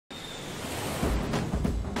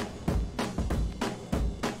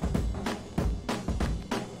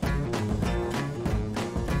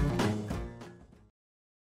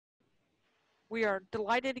We are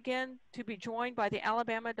delighted again to be joined by the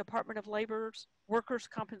Alabama Department of Labor's Workers'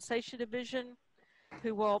 Compensation Division,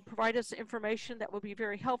 who will provide us information that will be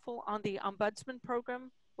very helpful on the Ombudsman program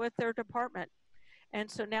with their department. And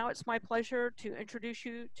so now it's my pleasure to introduce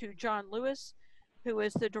you to John Lewis, who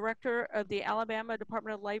is the Director of the Alabama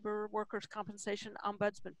Department of Labor Workers' Compensation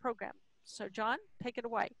Ombudsman Program. So John, take it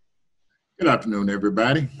away. Good afternoon,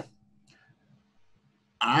 everybody.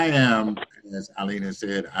 I am, as Alina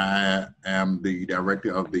said, I am the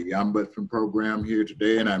Director of the Ombudsman Program here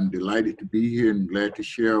today, and I'm delighted to be here and glad to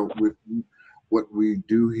share with you what we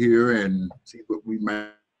do here and see what we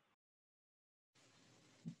might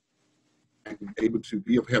be able to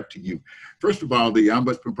be of help to you. First of all, the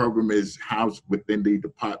Ombudsman Program is housed within the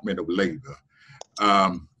Department of Labor.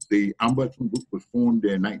 The Ombudsman Group was formed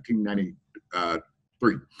in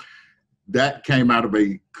 1993. That came out of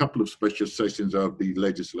a couple of special sessions of the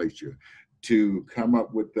legislature to come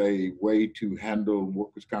up with a way to handle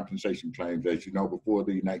workers' compensation claims. As you know, before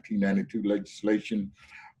the 1992 legislation,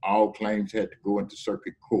 all claims had to go into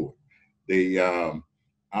circuit court. The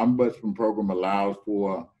Ombudsman Program allows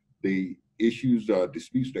for the issues or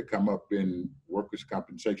disputes that come up in workers'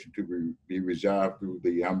 compensation to be resolved through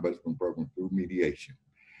the Ombudsman Program through mediation.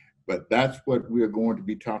 But that's what we're going to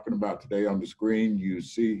be talking about today. On the screen, you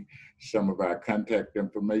see some of our contact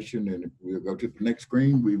information, and if we'll go to the next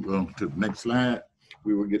screen, we will to the next slide,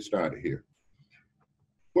 we will get started here.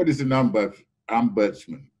 What is an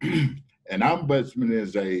ombudsman? An ombudsman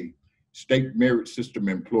is a state merit system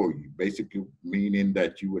employee, basically meaning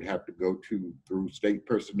that you would have to go through state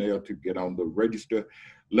personnel to get on the register.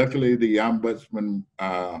 Luckily, the ombudsman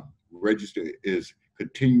register is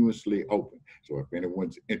continuously open. So if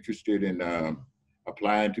anyone's interested in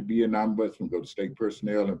applying to be an ombudsman, go to state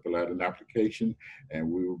personnel and fill out an application, and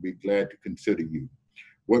we will be glad to consider you.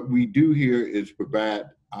 What we do here is provide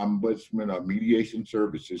ombudsman or mediation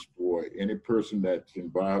services for any person that's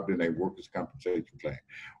involved in a workers' compensation claim,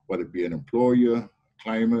 whether it be an employer,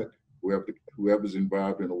 claimant, whoever's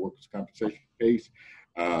involved in a workers' compensation case,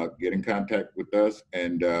 get in contact with us,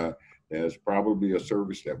 and there's probably a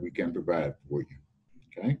service that we can provide for you.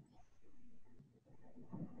 Okay.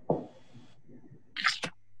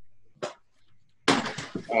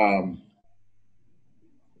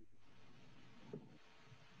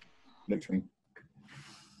 Next thing.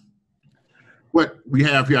 What we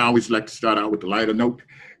have here, I always like to start out with the lighter note,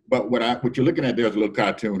 but what you're looking at there is a little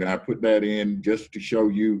cartoon, and I put that in just to show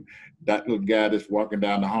you that little guy that's walking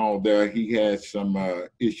down the hall there. He has some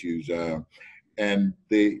issues, and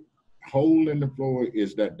the hole in the floor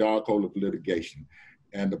is that dark hole of litigation.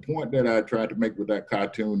 And the point that I tried to make with that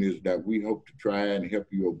cartoon is that we hope to try and help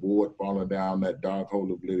you avoid falling down that dark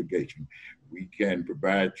hole of litigation. We can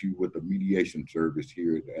provide you with a mediation service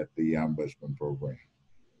here at the Ombudsman Program.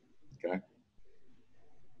 Okay.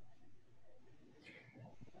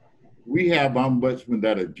 We have ombudsmen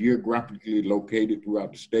that are geographically located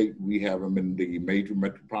throughout the state. We have them in the major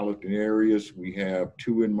metropolitan areas. We have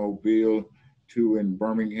 2 in Mobile, 2 in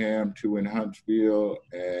Birmingham, 2 in Huntsville,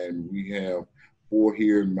 and we have 4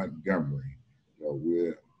 here in Montgomery. So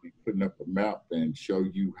we'll be putting up a map and show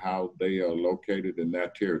you how they are located in their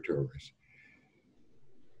territories.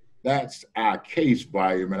 That's our case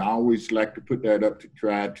volume, and I always like to put that up to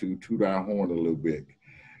try to toot our horn a little bit.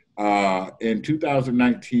 In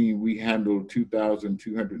 2019, we handled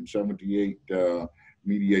 2,278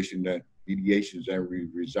 mediations, and we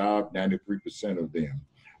resolved 93% of them.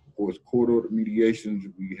 Of course, court-ordered mediations,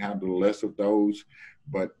 we handle less of those,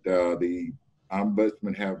 but the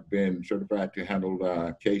ombudsmen have been certified to handle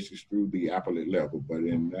cases through the appellate level. But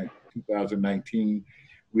in 2019,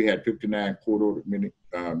 we had 59 court-ordered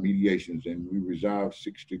mediations, and we resolved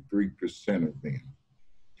 63% of them.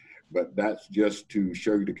 But that's just to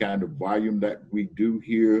show you the kind of volume that we do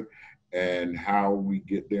here and how we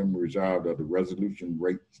get them resolved, or the resolution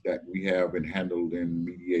rates that we have and handled in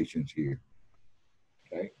mediations here.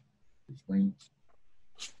 Okay, screens.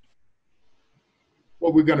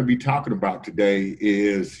 What we're going to be talking about today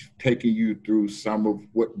is taking you through some of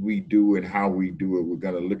what we do and how we do it. We're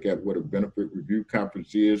going to look at what a benefit review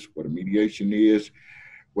conference is, what a mediation is,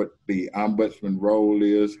 what the ombudsman role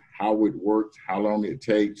is, how it works, how long it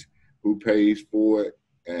takes, who pays for it,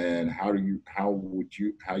 and how you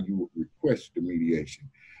would request the mediation,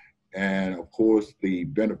 and of course the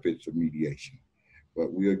benefits of mediation.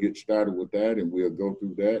 But we'll get started with that, and we'll go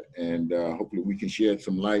through that, and hopefully we can shed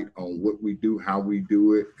some light on what we do, how we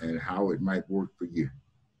do it, and how it might work for you.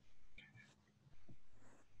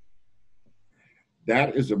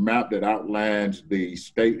 That is a map that outlines the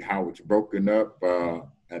state, how it's broken up.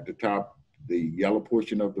 At the top, The yellow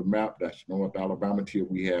portion of the map, that's North Alabama tier.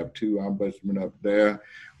 We have 2 ombudsmen up there.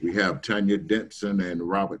 We have Tanya Denson and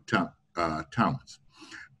Robert Thomas.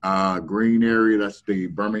 Green area, that's the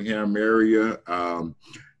Birmingham area.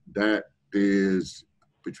 That is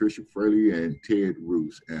Patricia Fraley and Ted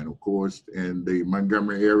Roos. And of course, in the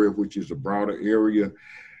Montgomery area, which is a broader area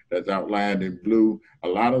that's outlined in blue, a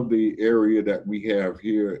lot of the area that we have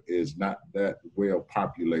here is not that well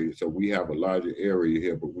populated. So we have a larger area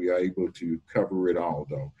here, but we are able to cover it all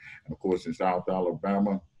though. And of course, in South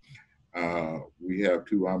Alabama, we have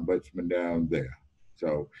 2 ombudsmen down there.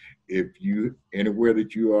 So if you, anywhere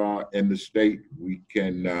that you are in the state, we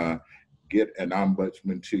can get an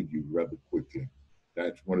ombudsman to you rather quickly.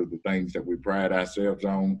 That's one of the things that we pride ourselves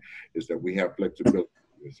on, is that we have flexibility.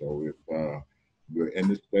 So if you're in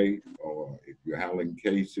the state, or if you're handling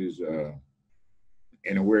cases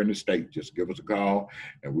anywhere in the state, just give us a call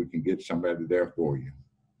and we can get somebody there for you.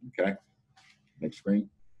 Okay, next screen.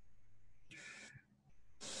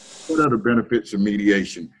 What are the benefits of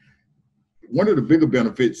mediation? One of the bigger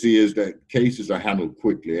benefits is that cases are handled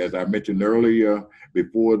quickly. As I mentioned earlier,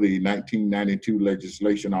 before the 1992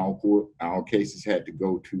 legislation, all cases had to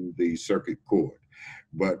go to the circuit court.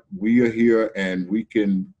 But we are here and we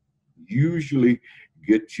can usually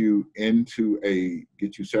get you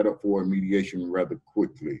set up for a mediation rather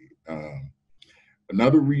quickly.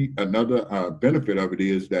 Another benefit of it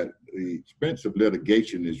is that the expense of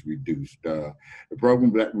litigation is reduced. The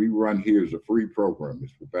program that we run here is a free program.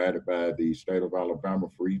 It's provided by the state of Alabama,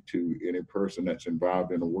 free to any person that's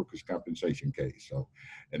involved in a workers' compensation case. So,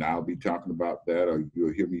 and I'll be talking about that, or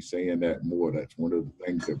you'll hear me saying that more. That's one of the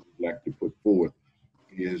things that we'd like to put forth,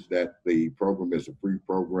 is that the program is a free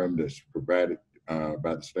program that's provided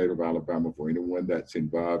by the state of Alabama for anyone that's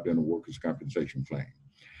involved in a workers' compensation claim.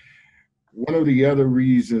 One of the other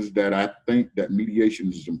reasons that I think that mediation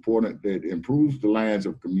is important, that it improves the lines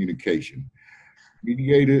of communication.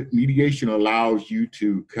 Mediation allows you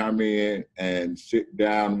to come in and sit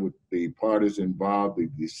down with the parties involved, the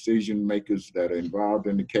decision makers that are involved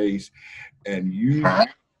in the case, and you lead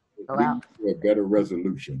to a better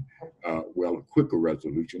resolution. Well, a quicker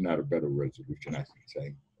resolution, not a better resolution, I should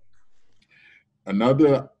say.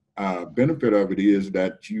 Another benefit of it is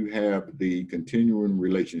that you have the continuing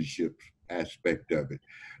relationships aspect of it.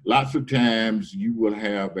 Lots of times you will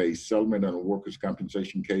have a settlement on a workers'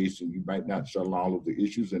 compensation case and you might not settle all of the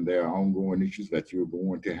issues, and there are ongoing issues that you're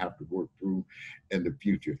going to have to work through in the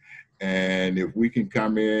future. And if we can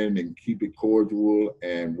come in and keep it cordial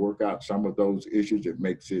and work out some of those issues, it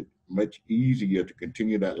makes it much easier to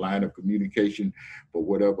continue that line of communication for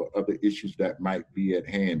whatever other issues that might be at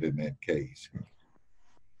hand in that case.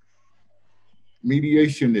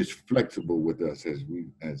 Mediation is flexible with us,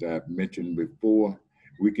 as I've mentioned before.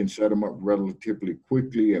 We can set them up relatively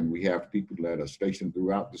quickly, and we have people that are stationed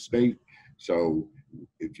throughout the state. So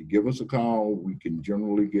if you give us a call, we can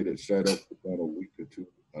generally get it set up within a week or two,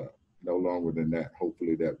 no longer than that.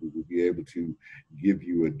 Hopefully that we will be able to give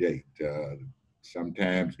you a date.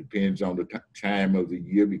 Sometimes depends on the time of the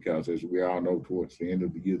year, because as we all know, towards the end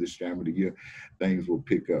of the year, this time of the year, things will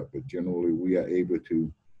pick up. But generally we are able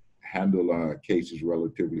to handle our cases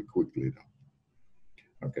relatively quickly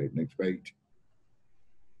though. Okay, next page.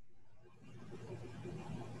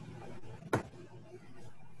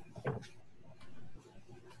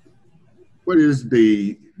 What is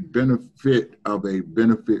the benefit of a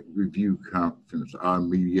benefit review conference on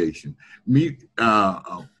mediation?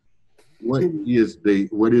 What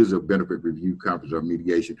is a benefit review conference or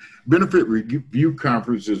mediation? Benefit review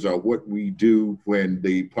conferences are what we do when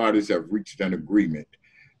the parties have reached an agreement.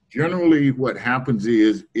 Generally, what happens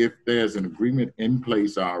is, if there's an agreement in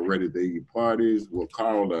place already, the parties will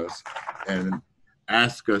call us and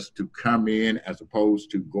ask us to come in as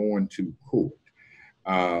opposed to going to court.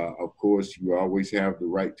 Of course, you always have the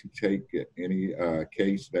right to take any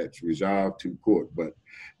case that's resolved to court, but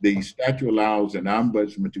the statute allows an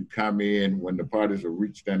ombudsman to come in when the parties have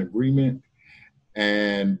reached an agreement,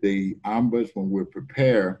 and the ombudsman will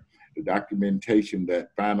prepare the documentation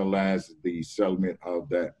that finalizes the settlement of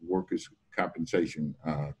that workers' compensation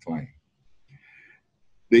claim.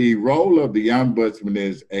 The role of the ombudsman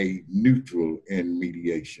is a neutral in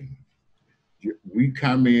mediation. We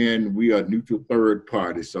come in, we are neutral third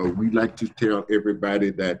party. So we like to tell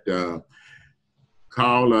everybody that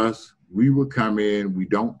call us, we will come in, we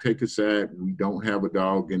don't take a side, we don't have a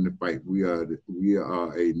dog in the fight. We are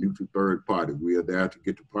a neutral third party. We are there to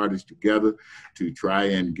get the parties together to try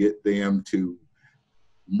and get them to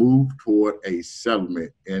move toward a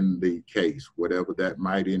settlement in the case. Whatever that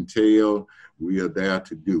might entail, we are there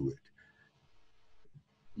to do it.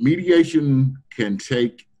 Mediation can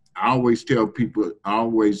take I always tell people,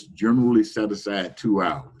 always generally set aside 2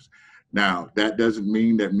 hours. Now, that doesn't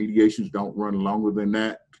mean that mediations don't run longer than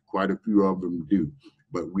that. Quite a few of them do,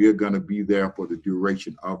 but we are going to be there for the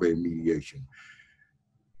duration of a mediation.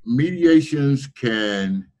 Mediations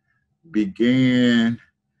can begin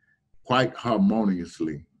quite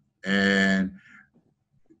harmoniously and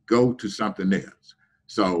go to something else.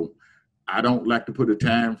 So I don't like to put a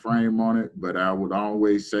time frame on it, but I would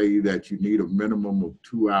always say that you need a minimum of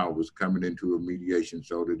 2 hours coming into a mediation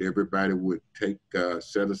so that everybody would take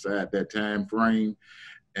set aside that time frame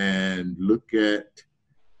and look at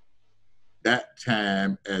that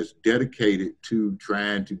time as dedicated to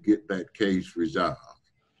trying to get that case resolved.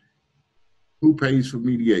 Who pays for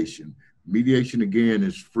mediation? Mediation, again,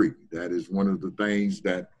 is free. That is one of the things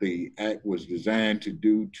that the Act was designed to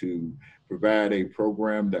do, to provide a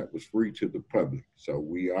program that was free to the public. So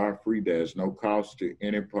we are free. There's no cost to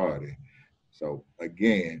any party. So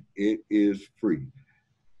again, it is free.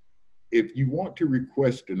 If you want to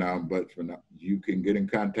request an ombudsman, you can get in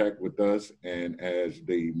contact with us, and as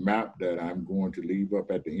the map that I'm going to leave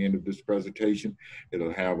up at the end of this presentation,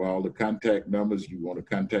 it'll have all the contact numbers. You want to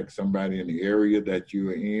contact somebody in the area that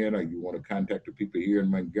you're in, or you want to contact the people here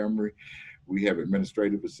in Montgomery, we have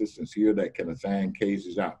administrative assistants here that can assign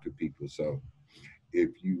cases out to people. So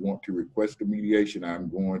if you want to request a mediation, I'm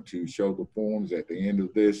going to show the forms at the end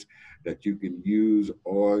of this that you can use,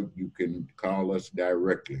 or you can call us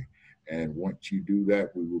directly. And once you do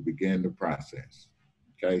that, we will begin the process.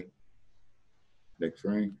 Okay. Next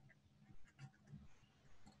frame.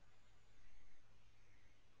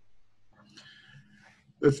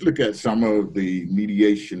 Let's look at some of the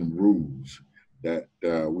mediation rules that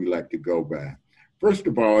we like to go by. First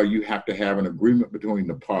of all, you have to have an agreement between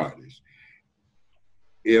the parties.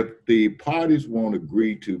 If the parties won't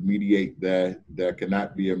agree to mediate, that there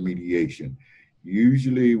cannot be a mediation.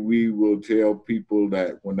 Usually we will tell people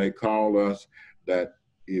that when they call us, that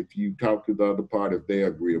if you talk to the other party, if they're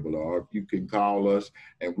agreeable, or if you can call us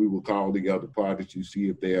and we will call the other parties to see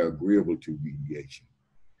if they are agreeable to mediation.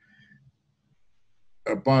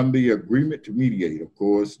 Upon the agreement to mediate, of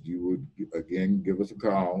course, you would again give us a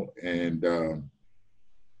call, and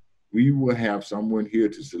we will have someone here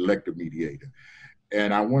to select a mediator.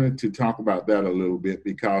 And I wanted to talk about that a little bit,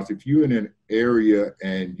 because if you're in an area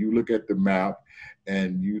and you look at the map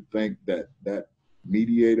and you think that that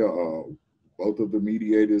mediator, or both of the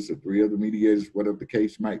mediators, or 3 of the mediators, whatever the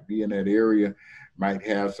case might be in that area, might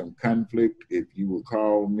have some conflict, if you will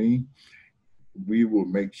call me, we will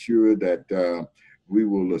make sure that we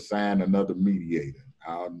will assign another mediator.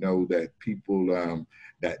 I know that people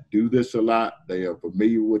that do this a lot, they are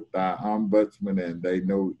familiar with our ombudsman, and they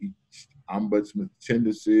know each ombudsman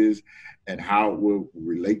tendencies and how it will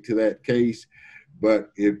relate to that case.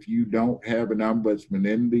 But if you don't have an ombudsman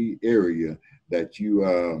in the area that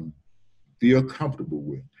you feel comfortable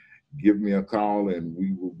with, give me a call and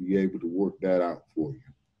we will be able to work that out for you.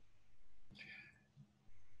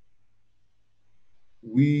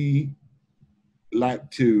 We like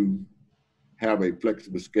to have a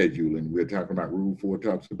flexible schedule, and we're talking about Rule 4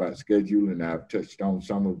 talks about scheduling. I've touched on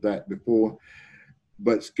some of that before.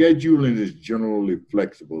 But scheduling is generally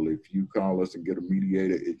flexible. If you call us and get a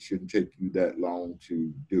mediator, it shouldn't take you that long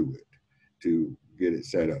to do it, to get it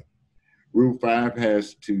set up. Rule 5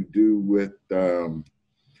 has to do with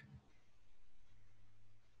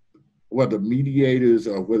whether mediators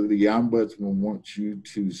or whether the ombudsman wants you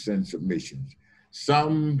to send submissions.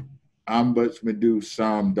 Some ombudsmen do,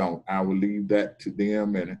 some don't. I will leave that to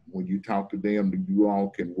them, and when you talk to them, you all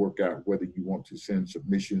can work out whether you want to send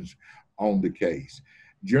submissions on the case.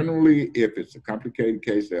 Generally, if it's a complicated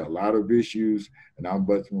case, there are a lot of issues, an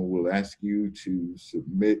ombudsman will ask you to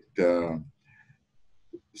submit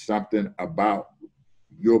something about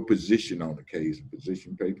your position on the case, a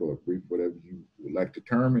position paper or brief, whatever you would like to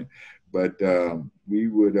term it. But we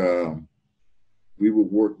would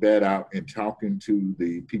work that out in talking to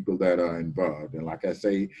the people that are involved. And like I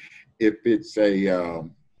say, if it's a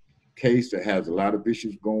case that has a lot of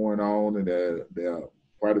issues going on and there are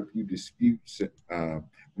quite a few disputes,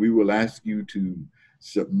 we will ask you to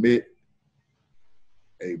submit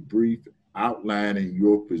a brief outlining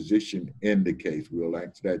your position in the case. We'll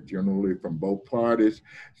ask that generally from both parties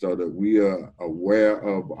so that we are aware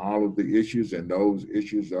of all of the issues, and those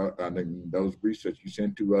issues are, those briefs that you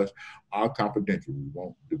send to us are confidential. We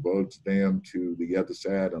won't divulge them to the other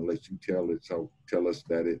side unless you tell us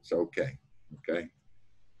that it's okay. Okay,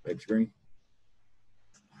 next screen.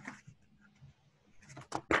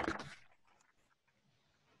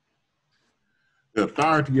 The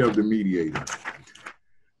authority of the mediator.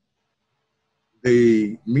 The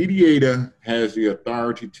The mediator has the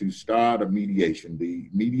authority to start a mediation. The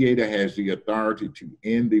mediator has the authority to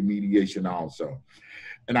end the mediation also.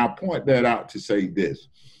 And I'll point that out to say this.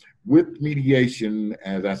 With mediation,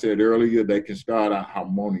 as I said earlier, they can start out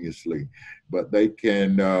harmoniously, but they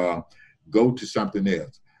can go to something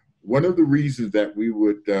else. One of the reasons that we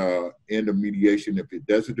would end a mediation, if it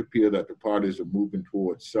doesn't appear that the parties are moving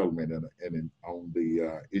towards settlement and on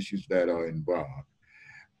the issues that are involved,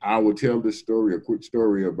 I will tell this story, a quick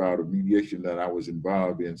story about a mediation that I was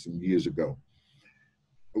involved in some years ago.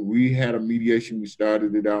 We had a mediation, we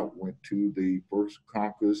started it out, went to the first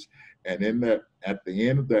caucus, and at the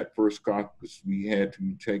end of that first caucus, we had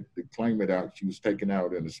to take the claimant out. She was taken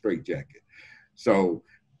out in a straitjacket. So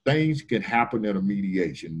things can happen in a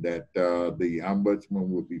mediation that the ombudsman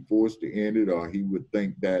would be forced to end it, or he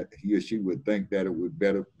or she would think that it would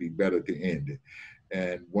be better to end it.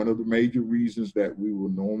 And one of the major reasons that we will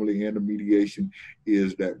normally end a mediation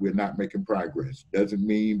is that we're not making progress. Doesn't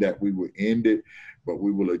mean that we will end it, but we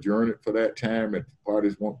will adjourn it for that time. If the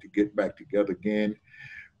parties want to get back together again,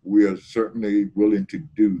 we are certainly willing to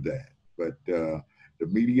do that. But the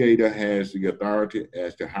mediator has the authority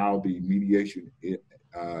as to how the mediation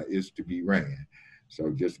is to be ran.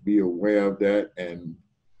 So just be aware of that. And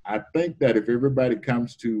I think that if everybody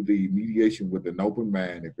comes to the mediation with an open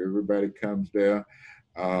mind, if everybody comes there,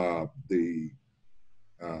 the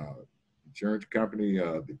insurance company,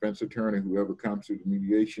 defense attorney, whoever comes to the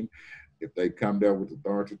mediation, if they come there with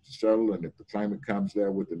authority to settle, and if the claimant comes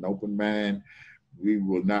there with an open mind, we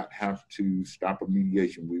will not have to stop a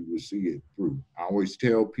mediation. We will see it through. I always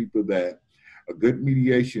tell people that a good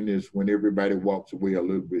mediation is when everybody walks away a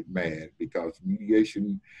little bit mad, because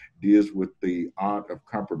mediation deals with the art of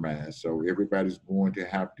compromise. So everybody's going to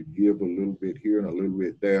have to give a little bit here and a little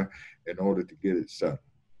bit there in order to get it settled.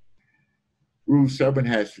 Rule 7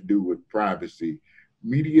 has to do with privacy.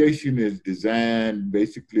 Mediation is designed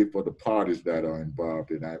basically for the parties that are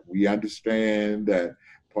involved in it. We understand that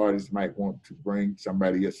parties might want to bring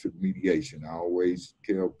somebody else to want. I always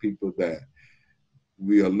tell people that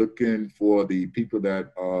we are looking for the people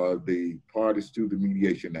that are the parties to the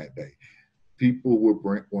mediation that day. People will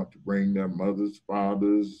want to bring their mothers,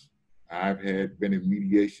 fathers. I've been in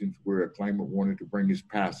mediations where a claimant wanted to bring his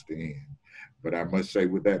pastor in. But I must say,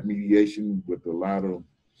 with that mediation, with a lot of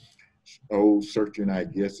soul searching, I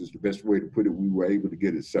guess is the best way to put it, we were able to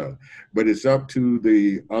get it settled. But it's up to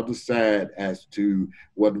the other side as to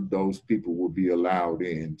whether those people will be allowed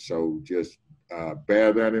in. So just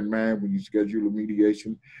bear that in mind when you schedule a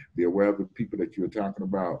mediation. Be aware of the people that you're talking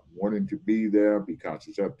about wanting to be there, because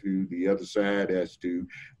it's up to the other side as to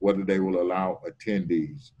whether they will allow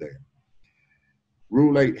attendees there.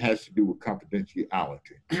 Rule 8 has to do with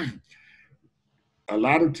confidentiality. A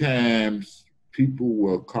lot of times people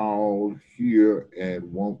will call here and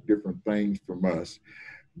want different things from us,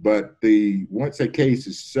 but once a case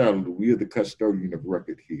is settled, we are the custodian of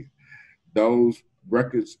record here. Those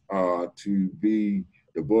records are to be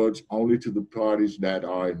divulged only to the parties that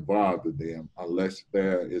are involved in them, unless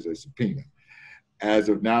there is a subpoena. As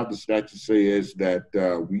of now, the statute says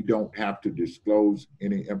that we don't have to disclose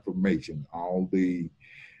any information. All the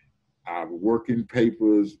working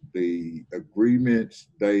papers, the agreements,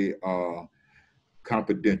 they are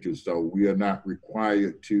confidential, so we are not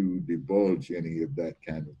required to divulge any of that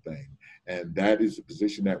kind of thing. And that is a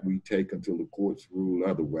position that we take until the courts rule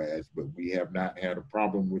otherwise, but we have not had a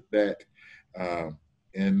problem with that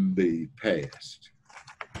in the past.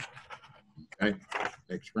 Okay,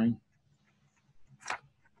 next screen.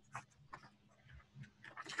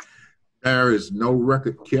 There is no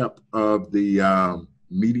record kept of the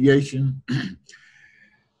mediation.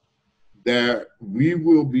 That we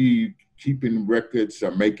will be keeping records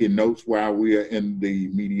or making notes while we are in the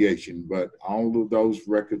mediation, but all of those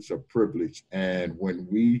records are privileged. And when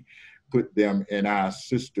we put them in our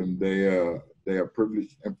system, they are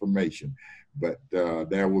privileged information. But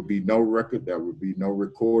there will be no record, there will be no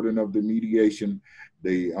recording of the mediation.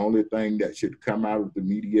 The only thing that should come out of the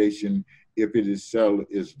mediation, if it is settled,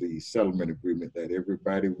 is the settlement agreement that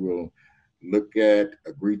everybody will look at,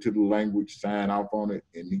 agree to the language, sign off on it,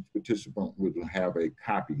 and each participant will have a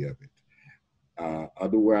copy of it.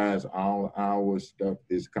 Otherwise, all our stuff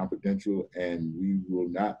is confidential, and we will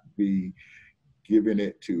not be giving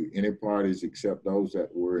it to any parties except those that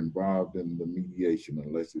were involved in the mediation,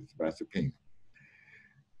 unless it's by subpoena.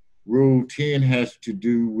 Rule 10 has to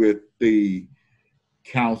do with the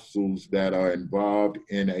counsels that are involved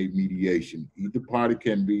in a mediation. Either party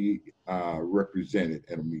can be represented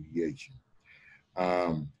in a mediation.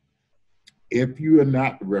 If you are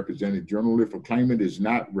not represented, generally if a claimant is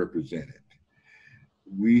not represented,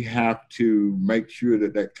 we have to make sure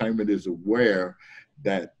that that claimant is aware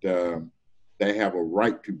that they have a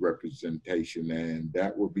right to representation, and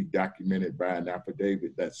that will be documented by an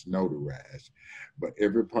affidavit that's notarized. But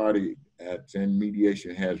every party that's in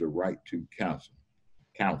mediation has a right to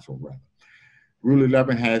counsel rather. Rule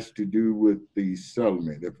 11 has to do with the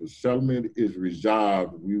settlement. If a settlement is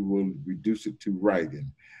resolved, we will reduce it to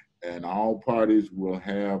writing, and all parties will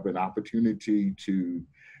have an opportunity to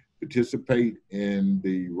participate in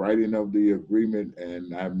the writing of the agreement.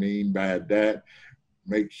 And I mean by that,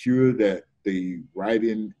 make sure that the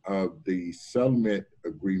writing of the settlement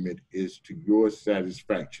agreement is to your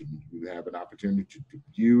satisfaction. You have an opportunity to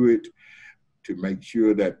view it, to make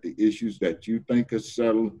sure that the issues that you think are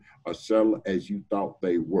settled as you thought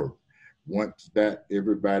they were. Once that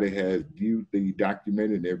everybody has viewed the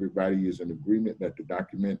document and everybody is in agreement that the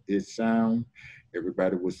document is sound,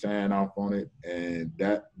 everybody will sign off on it, and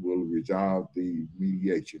that will resolve the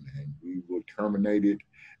mediation, and we will terminate it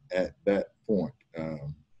at that point.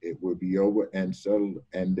 It will be over and settled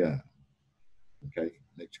and done. Okay,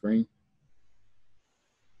 next screen.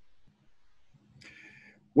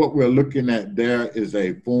 What we're looking at there is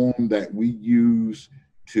a form that we use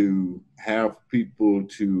to have people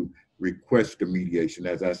to request a mediation.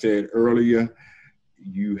 As I said earlier,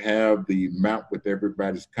 you have the map with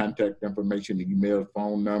everybody's contact information, email,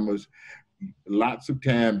 phone numbers. Lots of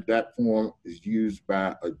times that form is used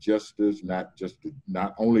by adjusters,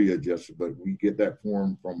 not only adjusters, but we get that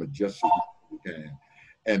form from adjusters all the time.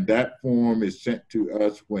 And that form is sent to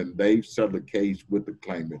us when they've settled a case with the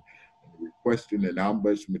claimant, requesting an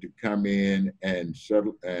ombudsman to come in and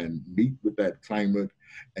settle and meet with that claimant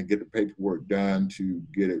and get the paperwork done to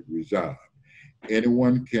get it resolved.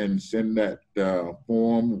 Anyone can send that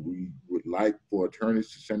form. We would like for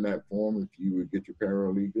attorneys to send that form. If you would get your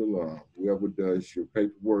paralegal or whoever does your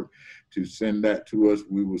paperwork to send that to us,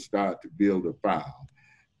 we will start to build a file.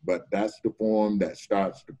 But that's the form that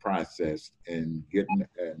starts the process in getting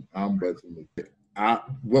an ombudsman.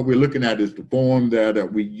 What we're looking at is the form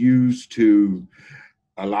that we use to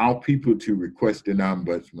allow people to request an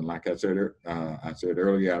ombudsman. Like I said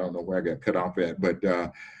earlier, I don't know where I got cut off at, but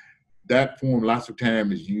that form lots of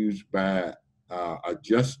time is used by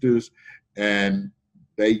adjusters, and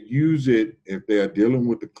they use it if they're dealing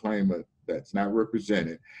with a claimant that's not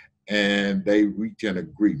represented and they reach an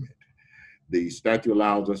agreement. The statute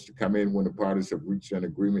allows us to come in when the parties have reached an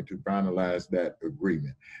agreement to finalize that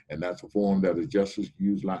agreement. And that's a form that adjusters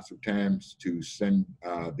use lots of times to send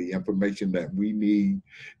the information that we need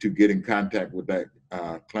to get in contact with that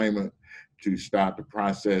claimant, to start the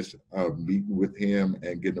process of meeting with him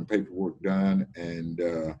and getting the paperwork done and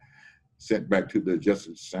sent back to the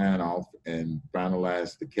adjuster to sign off and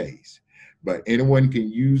finalize the case. But anyone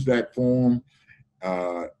can use that form.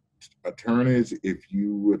 Attorneys, if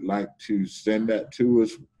you would like to send that to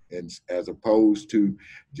us, and as opposed to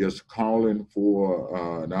just calling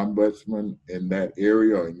for an ombudsman in that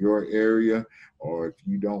area or in your area, or if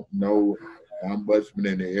you don't know an ombudsman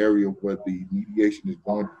in the area where the mediation is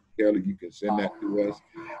going to Kelly, you can send that to us,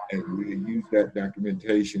 and we can use that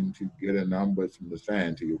documentation to get an ombudsman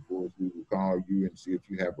assigned to you. Of course, we will call you and see if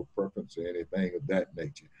you have a preference or anything of that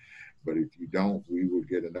nature. But if you don't, we will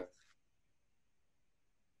get an.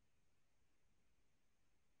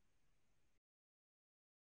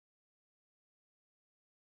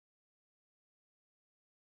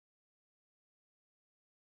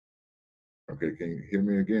 Okay, can you hear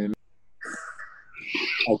me again?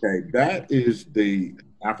 Okay, that is the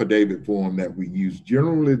affidavit form that we use.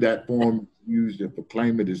 Generally, that form is used if a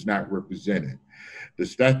claimant is not represented. The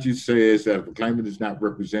statute says that if a claimant is not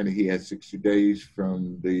represented, he has 60 days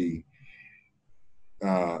from the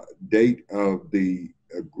date of the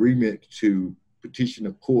agreement to petition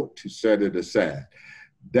a court to set it aside.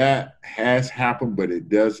 That has happened, but it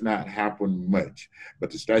does not happen much.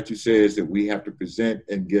 But the statute says that we have to present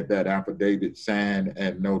and get that affidavit signed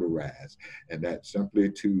and notarized. And that's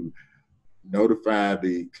simply to notify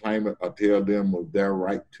the claimant or tell them of their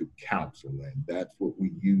right to counsel. And that's what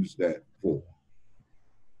we use that for.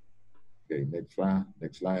 Okay, next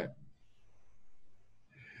slide.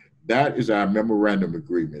 That is our memorandum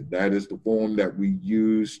agreement. That is the form that we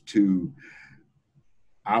use to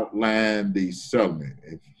outline the settlement.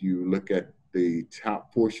 If you look at the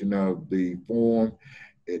top portion of the form,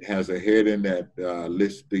 it has a heading that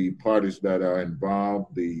lists the parties that are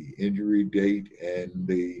involved, the injury date, and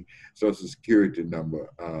the social security number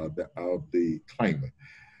of the claimant.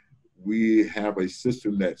 we have a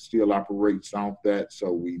system that still operates off that,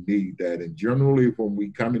 so we need that. And generally, when we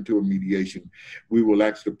come into a mediation, we will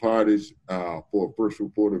ask the parties for a first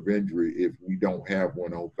report of injury if we don't have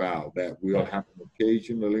one on file. That will happen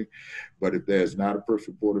occasionally, but if there's not a first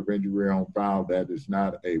report of injury on file, that is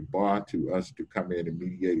not a bar to us to come in and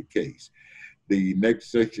mediate a case. The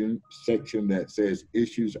next section that says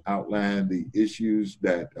issues outline the issues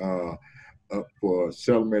that are up for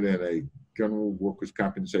settlement in a general workers'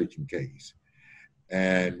 compensation case.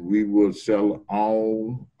 And we will settle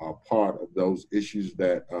all or part of those issues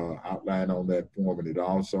that are outlined on that form. And it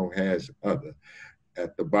also has other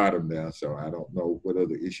at the bottom there. So I don't know what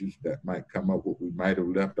other issues that might come up, what we might have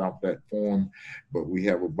left off that form, but we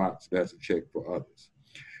have a box that's a check for others.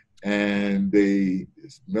 And the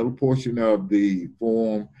middle portion of the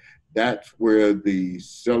form, that's where the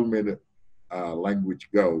settlement language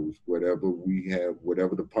goes. Whatever we have,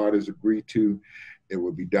 whatever the parties agree to, it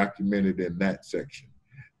will be documented in that section.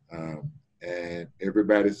 And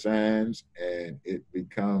everybody signs and it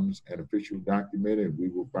becomes an official document, and we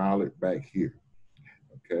will file it back here.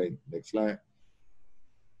 Okay, next slide.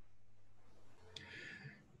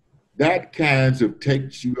 That kind of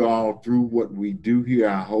takes you all through what we do here,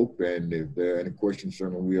 I hope, and if there are any questions,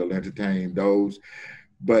 certainly we'll entertain those.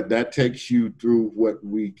 But that takes you through what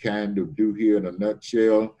we kind of do here in a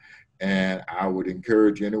nutshell. And I would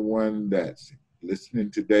encourage anyone that's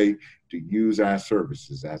listening today to use our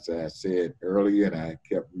services. As I said earlier, and I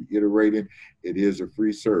kept reiterating, it is a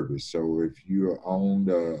free service. So if you're on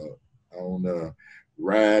a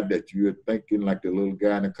ride that you're thinking like the little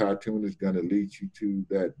guy in the cartoon is going to lead you to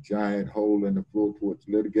that giant hole in the floor towards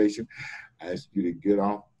litigation, I ask you to get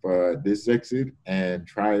off this exit and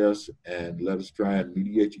try us, and let us try and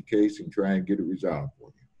mediate your case and try and get it resolved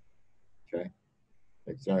for you. Okay,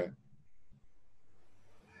 next slide.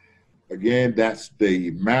 Again, that's the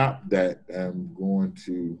map that I'm going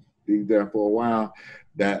to be there for a while.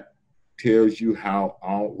 That tells you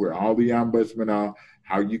where all the ombudsmen are,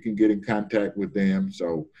 how you can get in contact with them.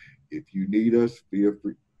 So if you need us, feel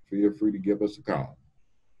free to give us a call.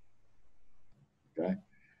 Okay.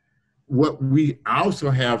 What we also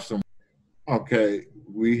have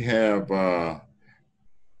we have Robert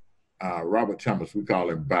Thomas, we call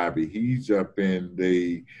him Bobby. He's up in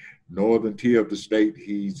the northern tier of the state.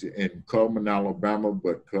 He's in Cullman, Alabama,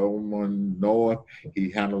 but Cullman North,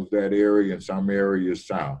 he handles that area, and some areas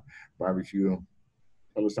south. Bobby, if you'll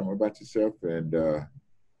tell us something about yourself and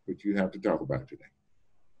what you have to talk about today.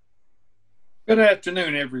 Good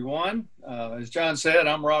afternoon, everyone. As John said,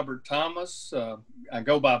 I'm Robert Thomas. I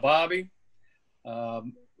go by Bobby.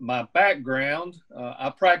 My background,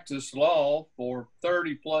 I practiced law for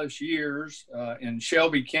 30 plus years in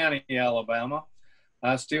Shelby County, Alabama.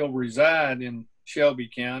 I still reside in Shelby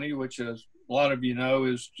County, which, as a lot of you know,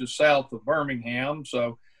 is just south of Birmingham.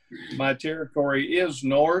 So my territory is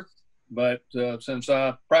north, but since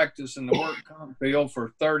I practice in the work comp field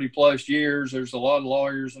for 30 plus years, there's a lot of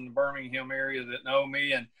lawyers in the Birmingham area that know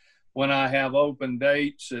me. And when I have open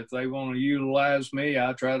dates, if they want to utilize me,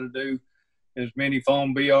 I try to do as many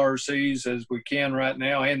phone BRCs as we can right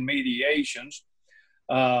now, and mediations.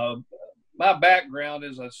 My background,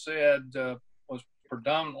 as I said, was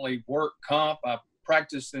predominantly work comp. I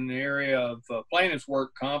practiced in the area of plaintiff's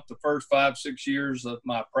work comp the first 5-6 years of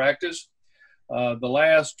my practice. The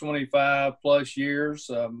last 25 plus years,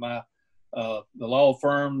 the law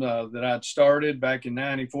firm that I'd started back in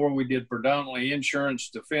 '94, we did predominantly insurance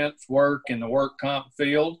defense work in the work comp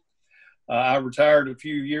field. I retired a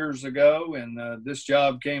few years ago, and this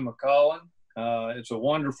job came a calling. It's a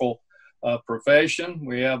wonderful profession.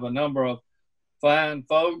 We have a number of fine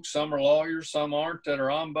folks. Some are lawyers, some aren't, that are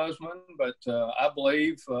ombudsmen, but I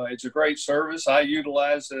believe it's a great service. I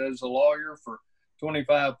utilize it as a lawyer for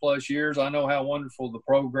 25 plus years. I know how wonderful the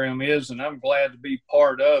program is, and I'm glad to be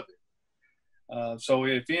part of it. So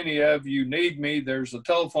if any of you need me, there's a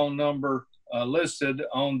telephone number listed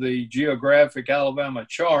on the geographic Alabama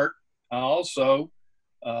chart. I also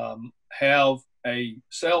have a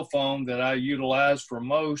cell phone that I utilize for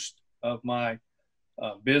most of my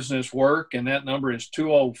business work, and that number is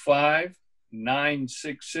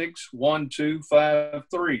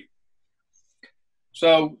 205-966-1253.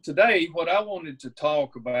 So today, what I wanted to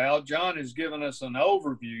talk about, John has given us an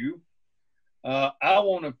overview. I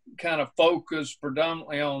want to kind of focus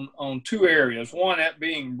predominantly on two areas. One, that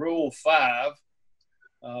being Rule 5,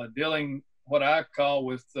 dealing what I call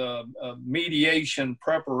with mediation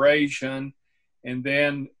preparation, and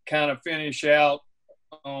then kind of finish out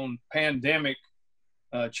on pandemic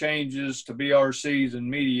changes to BRCs and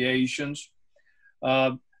mediations.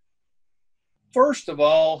 First of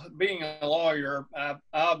all, being a lawyer, I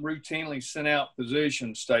routinely send out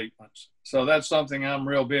position statements. So that's something I'm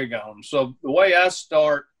real big on. So the way I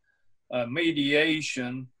start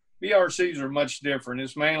mediation, BRCs are much different.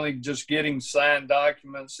 It's mainly just getting signed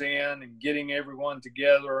documents in and getting everyone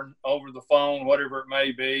together over the phone, whatever it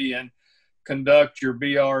may be, and conduct your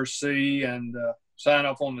BRC and sign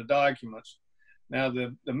off on the documents. Now,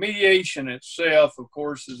 the mediation itself, of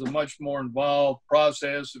course, is a much more involved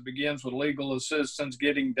process. It begins with legal assistance,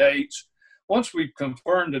 getting dates. Once we've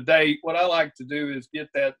confirmed a date, what I like to do is get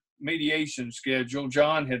that mediation schedule.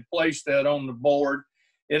 John had placed that on the board.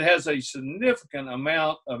 It has a significant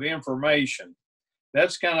amount of information.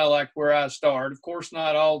 That's kind of like where I start. Of course,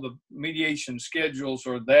 not all the mediation schedules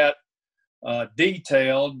are that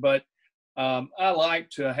detailed, but I like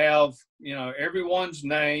to have, everyone's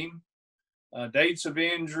name, dates of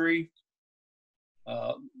injury,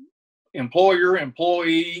 employer,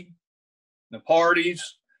 employee, the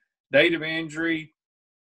parties, date of injury,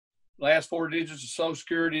 last 4 digits of social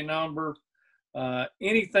security number,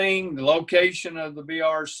 anything, the location of the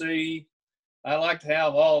BRC. I like to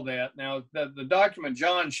have all that. Now, the document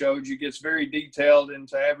John showed you gets very detailed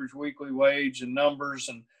into average weekly wage and numbers,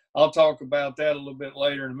 and I'll talk about that a little bit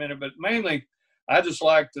later in a minute. But mainly, I just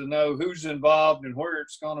like to know who's involved and where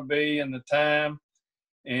it's going to be and the time,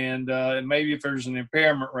 and maybe if there's an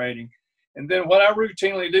impairment rating. And then what I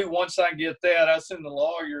routinely do once I get that, I send the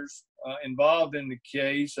lawyers involved in the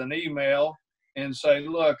case an email and say,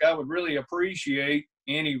 look, I would really appreciate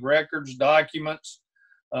any records, documents,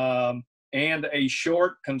 and a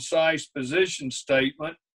short, concise position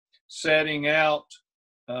statement setting out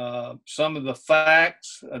some of the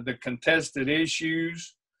facts, the contested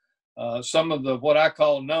issues, some of the what I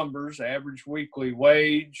call numbers, average weekly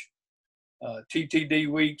wage, TTD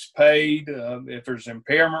weeks paid, if there's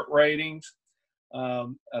impairment ratings.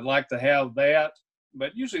 I'd like to have that,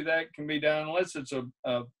 but usually that can be done unless it's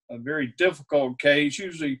a very difficult case,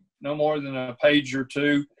 usually no more than a page or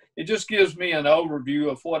two. It just gives me an overview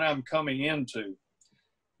of what I'm coming into.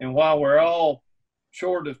 And while we're all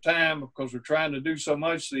short of time because we're trying to do so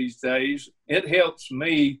much these days, it helps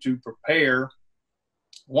me to prepare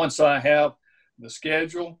once I have the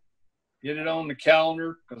schedule, get it on the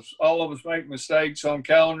calendar, because all of us make mistakes on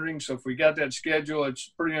calendaring. So if we got that schedule,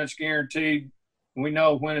 it's pretty much guaranteed we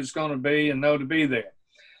know when it's going to be and know to be there.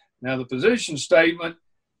 Now, the position statement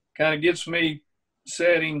kind of gets me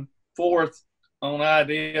setting forth on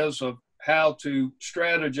ideas of how to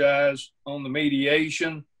strategize on the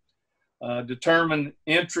mediation, determine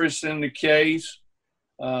interest in the case.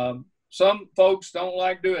 Some folks don't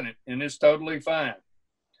like doing it, and it's totally fine.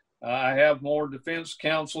 I have more defense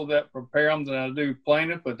counsel that prepare them than I do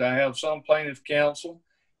plaintiff, but I have some plaintiff counsel.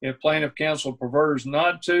 If plaintiff counsel prefers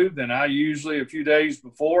not to, then I usually, a few days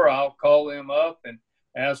before, I'll call them up and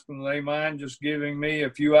ask them if they mind just giving me a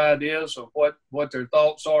few ideas of what their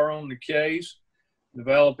thoughts are on the case.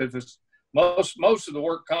 Develop, if it's most of the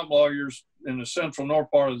work comp lawyers in the central north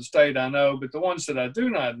part of the state I know, but the ones that I do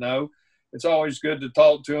not know, it's always good to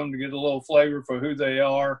talk to them to get a little flavor for who they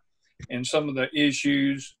are and some of the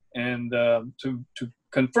issues, and to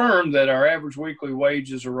confirm that our average weekly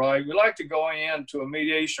wages are right. We like to go into a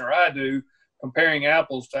mediation, or I do, comparing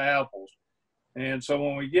apples to apples. And so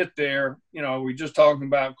when we get there, we're just talking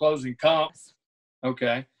about closing comps.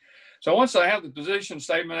 Okay. So once I have the position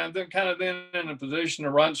statement, I'm then kind of in a position to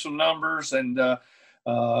run some numbers. And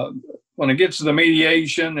when it gets to the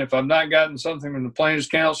mediation, if I've not gotten something from the plaintiff's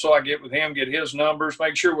counsel, I get with him, get his numbers,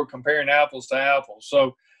 make sure we're comparing apples to apples.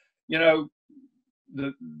 So,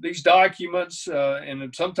 these documents,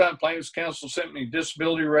 and sometimes plaintiff's counsel sent me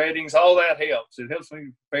disability ratings, all that helps. It helps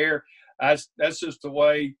me prepare. That's just the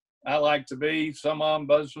way I like to be. Some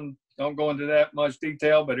ombudsmen don't go into that much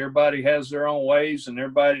detail, but everybody has their own ways and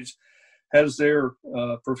everybody has their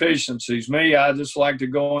proficiencies. Me, I just like to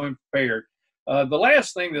go in prepared. The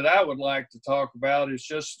last thing that I would like to talk about is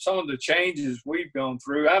just some of the changes we've gone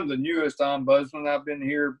through. I'm the newest ombudsman. I've been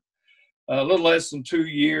here a little less than 2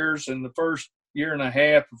 years. In the first year and a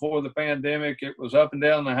half before the pandemic, it was up and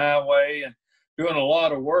down the highway and doing a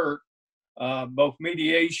lot of work, both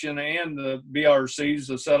mediation and the BRCs,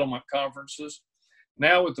 the settlement conferences.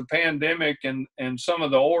 Now with the pandemic and some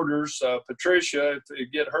of the orders, Patricia, if you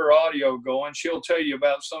get her audio going, she'll tell you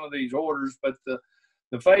about some of these orders, but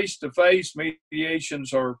the face-to-face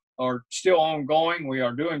mediations are still ongoing. We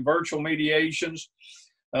are doing virtual mediations.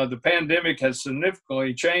 The pandemic has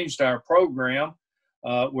significantly changed our program.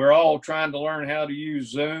 We're all trying to learn how to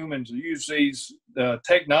use Zoom and to use these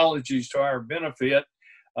technologies to our benefit.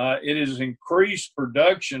 It has increased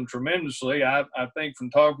production tremendously. I think from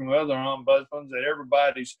talking to other ombudsmen that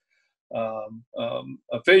everybody's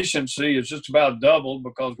efficiency is just about doubled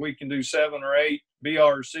because we can do 7 or 8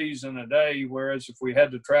 BRCs in a day, whereas if we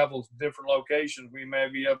had to travel to different locations, we may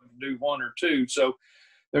be able to do 1 or 2. So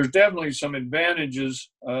there's definitely some advantages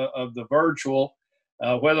of the virtual.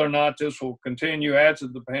 Whether or not this will continue after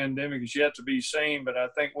the pandemic is yet to be seen, but I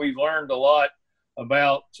think we've learned a lot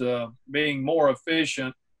about being more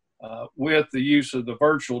efficient with the use of the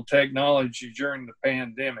virtual technology during the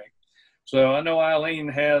pandemic. So I know Eileen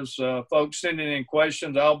has folks sending in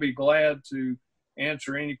questions. I'll be glad to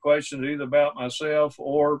answer any questions either about myself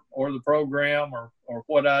or the program or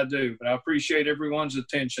what I do. But I appreciate everyone's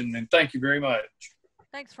attention, and thank you very much.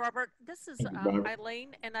 Thanks, Robert. This is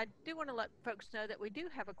Eileen, and I do want to let folks know that we do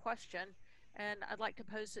have a question, and I'd like to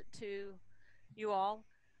pose it to you all.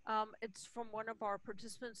 It's from one of our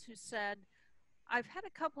participants who said, I've had a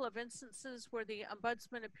couple of instances where the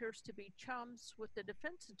ombudsman appears to be chums with the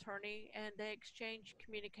defense attorney, and they exchange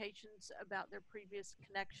communications about their previous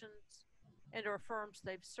connections and or firms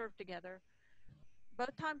they've served together.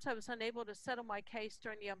 Both times I was unable to settle my case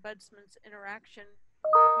during the ombudsman's interaction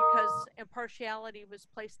because impartiality was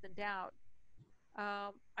placed in doubt.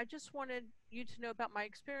 I just wanted you to know about my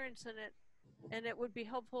experience in it, and it would be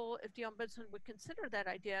helpful if the ombudsman would consider that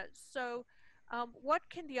idea. So what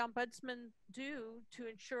can the ombudsman do to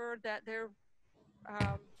ensure that they're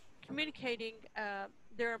communicating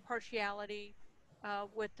their impartiality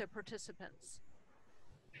with the participants?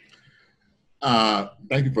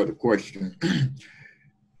 Thank you for the question.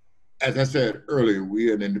 As I said earlier, we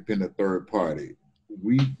are an independent third party.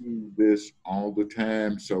 We do this all the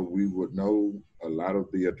time, so we would know a lot of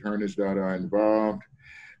the attorneys that are involved.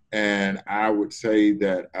 And I would say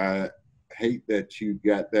that I hate that you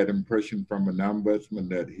got that impression from an ombudsman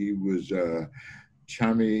that he was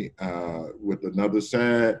chummy with another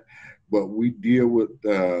side, but we deal with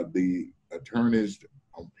the attorneys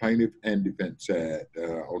on plaintiff and defense side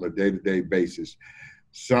on a day-to-day basis.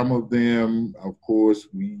 Some of them, of course,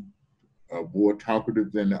 we are more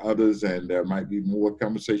talkative than the others, and there might be more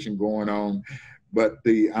conversation going on, but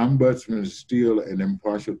the ombudsman is still an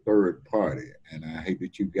impartial third party, and I hate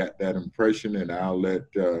that you got that impression, and I'll let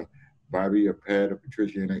Bobby or Pat or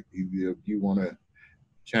Patricia, if you want to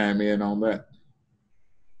chime in on that.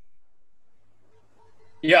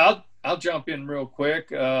 Yeah, I'll jump in real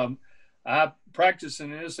quick. I practice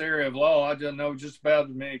in this area of law. I just know just about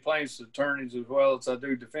as many plaintiffs attorneys as well as I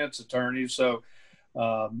do defense attorneys. So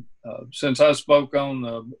since I spoke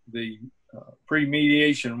on the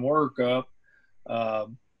pre-mediation workup,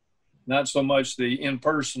 not so much the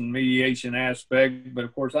in-person mediation aspect, but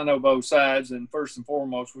of course I know both sides, and first and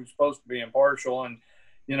foremost, we're supposed to be impartial. And,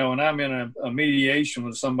 you know, when I'm in a mediation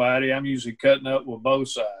with somebody, I'm usually cutting up with both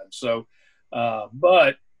sides. So,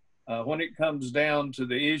 but when it comes down to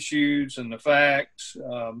the issues and the facts,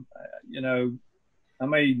 you know, I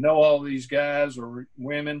may know all these guys or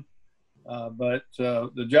women, but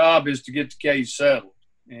the job is to get the case settled.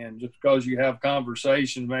 And just because you have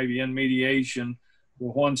conversation, maybe in mediation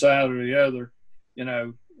with one side or the other, you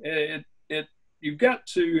know, you've got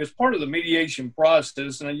to, as part of the mediation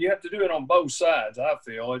process, and you have to do it on both sides. I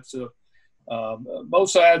feel it's both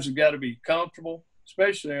sides have got to be comfortable,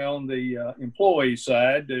 especially on the employee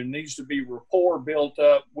side. There needs to be rapport built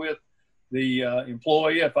up with the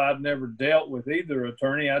employee. If I've never dealt with either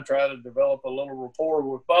attorney, I try to develop a little rapport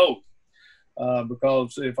with both.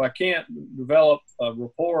 Because if I can't develop a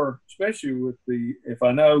rapport, especially with if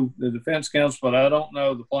I know the defense counsel, but I don't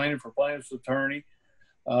know the plaintiff or plaintiff's attorney,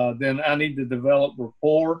 then I need to develop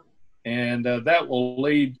rapport, and that will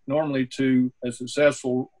lead normally to a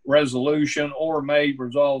successful resolution or may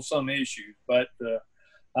resolve some issues. But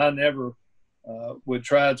I never would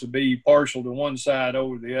try to be partial to one side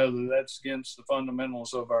over the other. That's against the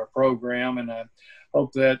fundamentals of our program, and I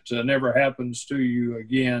hope that never happens to you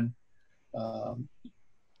again.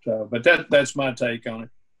 But that's my take on it.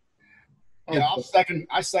 Yeah,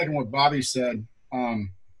 I second what Bobby said.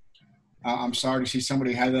 I'm sorry to see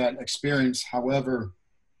somebody have that experience. However,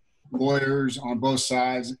 lawyers on both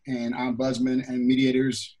sides and ombudsmen and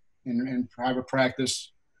mediators in private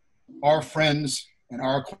practice are friends and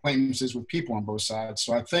are acquaintances with people on both sides.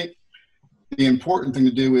 So I think the important thing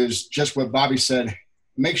to do is just what Bobby said,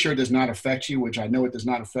 make sure it does not affect you, which I know it does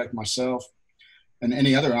not affect myself and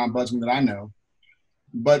any other ombudsman that I know.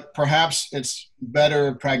 But perhaps it's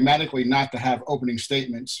better pragmatically not to have opening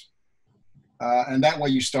statements. And that way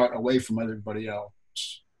you start away from everybody else.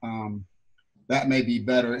 That may be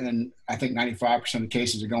better. And I think 95% of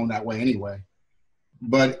cases are going that way anyway.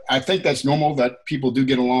 But I think that's normal that people do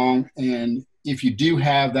get along. And if you do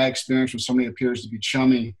have that experience with somebody who appears to be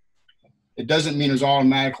chummy, it doesn't mean it's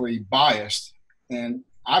automatically biased. And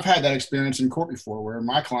I've had that experience in court before where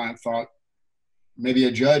my client thought maybe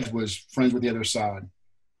a judge was friends with the other side.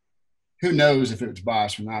 Who knows if it was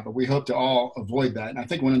biased or not, but we hope to all avoid that. And I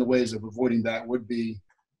think one of the ways of avoiding that would be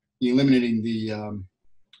eliminating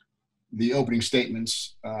the opening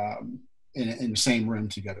statements in the same room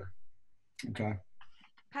together. Okay.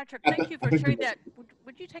 Patrick, thank you for sharing that.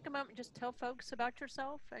 Would you take a moment and just tell folks about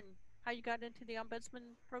yourself and how you got into the Ombudsman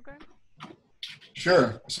program?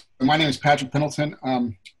 Sure. So my name is Patrick Pendleton.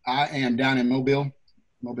 I am down in Mobile,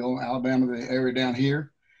 Alabama, the area down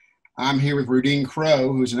here. I'm here with Rudine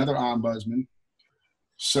Crow, who's another ombudsman.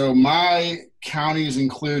 So my counties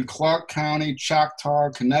include Clark County, Choctaw,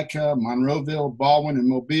 Conecuh, Monroeville, Baldwin, and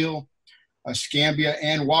Mobile, Escambia,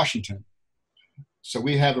 and Washington. So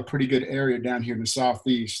we have a pretty good area down here in the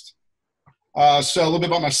Southeast. So a little bit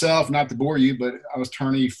about myself, not to bore you, but I was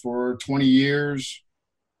attorney for 20 years,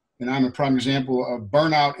 and I'm a prime example of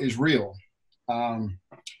burnout is real.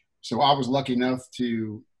 So I was lucky enough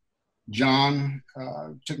to, John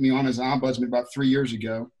took me on as an ombudsman about 3 years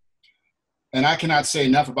ago. And I cannot say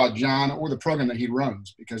enough about John or the program that he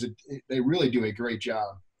runs because they really do a great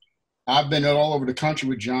job. I've been all over the country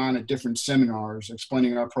with John at different seminars,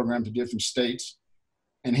 explaining our program to different states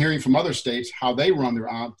and hearing from other states how they run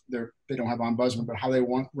they don't have ombudsman, but how they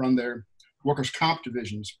run their workers' comp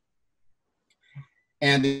divisions.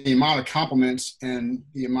 And the amount of compliments and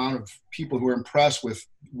the amount of people who are impressed with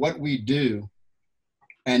what we do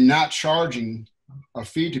and not charging a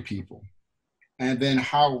fee to people. And then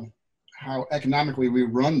how economically we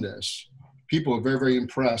run this. People are very, very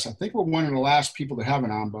impressed. I think we're one of the last people to have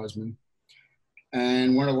an ombudsman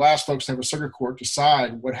and one of the last folks to have a circuit court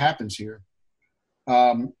decide what happens here.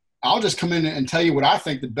 I'll just come in and tell you what I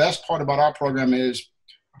think the best part about our program is,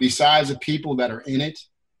 besides the people that are in it.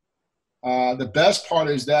 The best part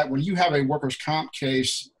is that when you have a workers' comp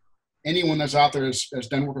case, anyone that's out there has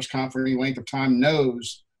done workers' comp for any length of time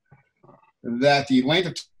knows that the length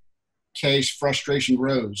of case frustration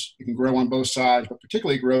grows. It can grow on both sides, but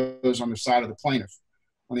particularly grows on the side of the plaintiff,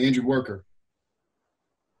 on the injured worker.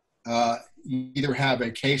 You either have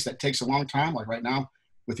a case that takes a long time, like right now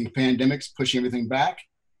with the pandemics pushing everything back.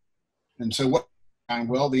 And so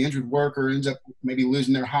well, the injured worker ends up maybe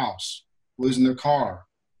losing their house, losing their car,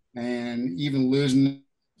 and even losing,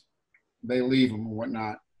 they leave them or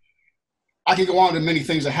whatnot. I can go on to many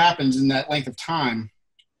things that happens in that length of time,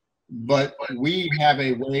 but we have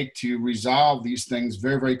a way to resolve these things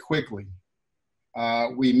very, very quickly.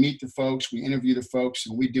 We meet the folks, we interview the folks,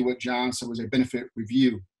 and we do what John said was a benefit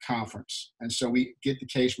review conference. And so we get the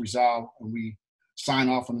case resolved and we sign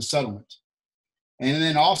off on the settlement. And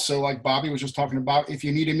then also, like Bobby was just talking about, if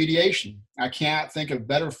you need a mediation, I can't think of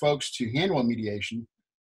better folks to handle a mediation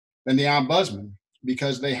than the ombudsman,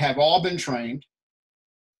 because they have all been trained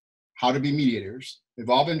how to be mediators. They've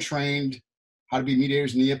all been trained how to be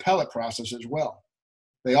mediators in the appellate process as well.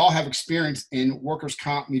 They all have experience in workers'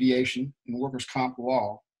 comp mediation and workers' comp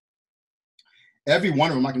law. Every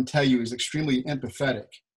one of them, I can tell you, is extremely empathetic.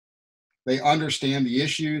 They understand the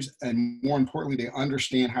issues, and more importantly, they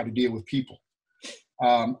understand how to deal with people.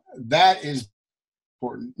 That is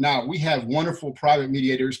important. Now, we have wonderful private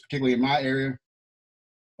mediators, particularly in my area.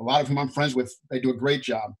 A lot of whom I'm friends with. They do a great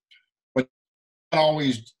job. But not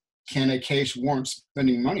always can a case warrant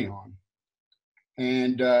spending money on.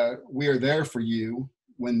 And we are there for you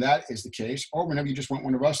when that is the case, or whenever you just want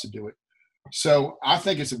one of us to do it. So I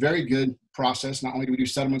think it's a very good process. Not only do we do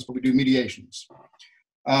settlements, but we do mediations.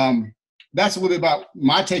 That's a little bit about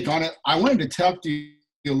my take on it. I wanted to talk to you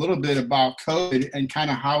a little bit about COVID and kind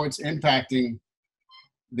of how it's impacting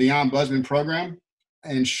the ombudsman program.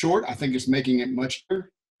 In short, I think it's making it much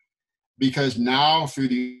better, because now through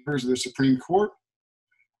the orders of the Supreme Court,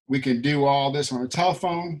 we can do all this on a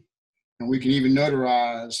telephone, and we can even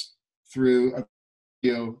notarize through a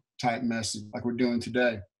video type message like we're doing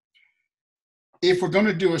today. If we're going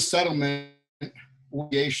to do a settlement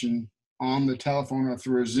mediation on the telephone or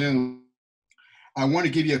through a Zoom, I want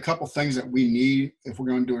to give you a couple things that we need if we're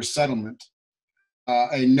going to do a settlement.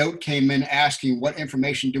 A note came in asking what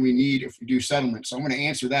information do we need if we do settlement. So I'm going to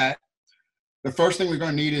answer that. The first thing we're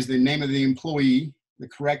going to need is the name of the employee, the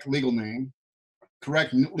correct legal name,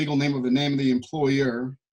 correct legal name of the name of the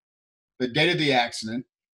employer, the date of the accident,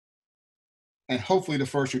 and hopefully the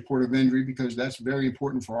first report of injury, because that's very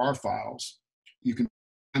important for our files. You can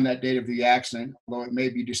find that date of the accident, although it may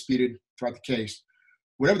be disputed throughout the case.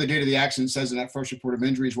 Whatever the date of the accident says in that first report of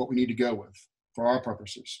injury is what we need to go with for our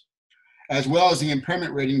purposes, as well as the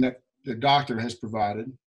impairment rating that the doctor has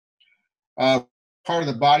provided. Part of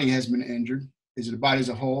the body has been injured. Is it the body as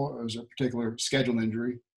a whole, or is it a particular scheduled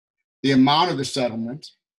injury? The amount of the settlement,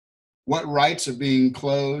 what rights are being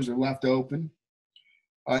closed or left open,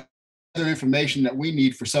 other information that we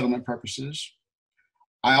need for settlement purposes.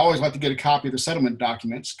 I always like to get a copy of the settlement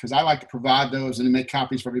documents because I like to provide those and make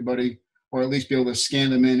copies for everybody, or at least be able to scan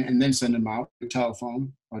them in and then send them out through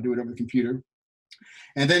telephone or do it over the computer.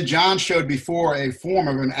 And then John showed before a form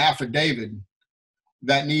of an affidavit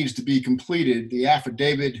that needs to be completed. The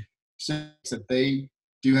affidavit says that they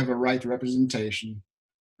do have a right to representation,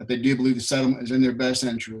 that they do believe the settlement is in their best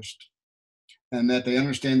interest, and that they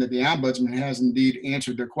understand that the Ombudsman has indeed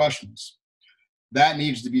answered their questions. That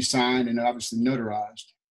needs to be signed and obviously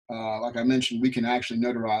notarized. Like I mentioned, we can actually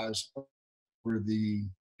notarize for the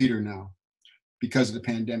computer now because of the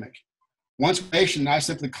pandemic. Once information, I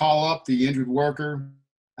simply call up the injured worker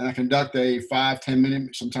and I conduct a 5-10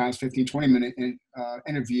 minute, sometimes 15-20 minute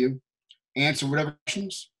interview, answer whatever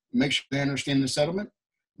questions, make sure they understand the settlement,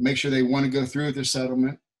 make sure they want to go through with the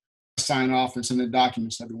settlement, sign off and send the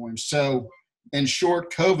documents to everyone. So in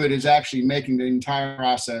short, COVID is actually making the entire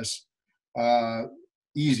process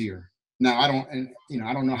easier. Now, I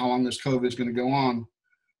don't know how long this COVID is going to go on,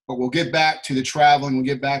 but we'll get back to the traveling, we'll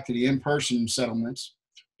get back to the in-person settlements.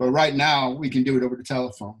 But right now, we can do it over the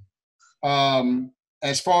telephone.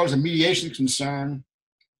 As far as the mediation is concerned,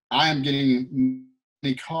 I am getting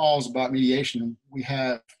many calls about mediation. We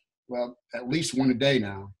have, well, at least one a day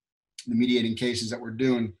now, the mediating cases that we're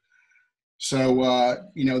doing. So,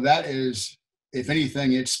 that is, if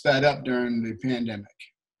anything, it's sped up during the pandemic.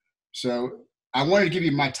 So I wanted to give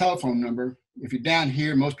you my telephone number. If you're down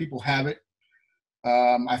here, most people have it.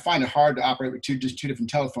 I find it hard to operate with two different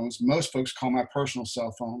telephones. Most folks call my personal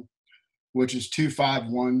cell phone, which is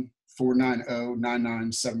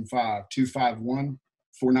 251-490-9975,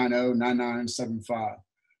 251-490-9975.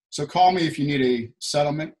 So call me if you need a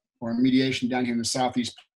settlement or a mediation down here in the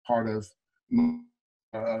southeast part of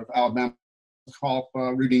Alabama. Call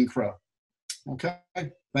Rudine Crow. Okay,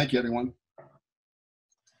 thank you, everyone.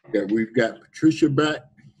 Yeah, we've got Patricia back.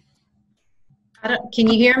 Can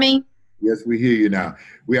you hear me? Yes, we hear you now.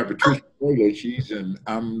 We have Patricia Fraley. She's an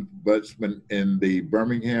ombudsman in the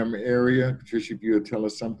Birmingham area. Patricia, if you'll tell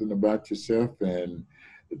us something about yourself and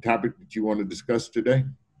the topic that you want to discuss today.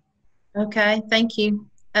 Okay, thank you.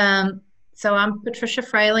 So I'm Patricia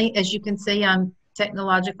Fraley. As you can see, I'm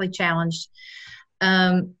technologically challenged,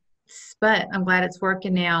 but I'm glad it's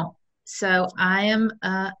working now. So I am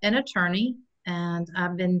an attorney, and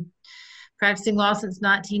I've been practicing law since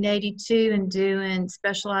 1982 and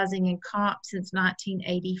specializing in comp since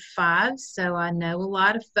 1985. So I know a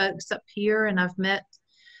lot of folks up here, and I've met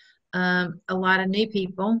a lot of new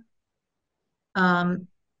people.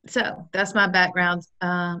 So that's my background.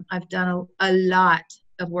 I've done a lot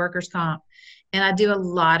of workers' comp, and I do a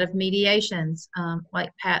lot of mediations.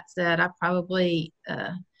 Like Pat said, I probably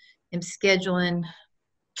am scheduling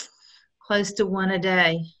close to one a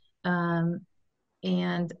day.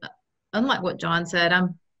 And unlike what John said,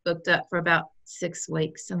 I'm booked up for about 6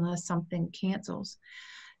 weeks unless something cancels.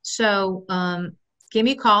 So give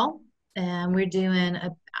me a call, and we're doing,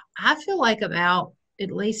 I feel like about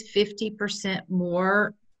at least 50%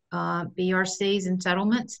 more BRCs and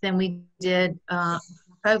settlements than we did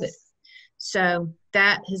COVID. So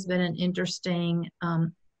that has been an interesting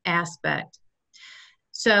aspect.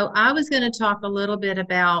 So I was going to talk a little bit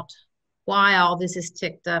about why all this is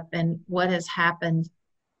ticked up and what has happened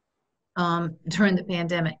during the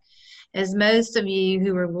pandemic. As most of you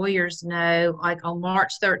who are lawyers know, like on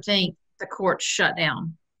March 13th, the courts shut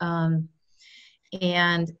down. And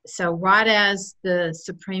so right as the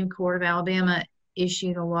Supreme Court of Alabama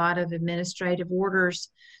issued a lot of administrative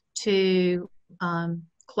orders to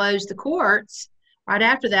close the courts, right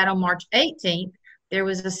after that on March 18th, there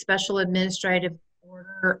was a special administrative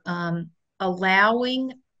order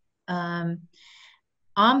allowing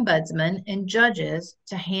ombudsmen and judges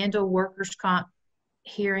to handle workers' comp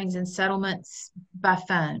hearings and settlements by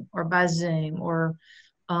phone or by Zoom or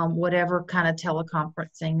whatever kind of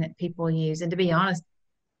teleconferencing that people use. And to be honest,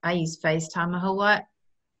 I use FaceTime a whole lot.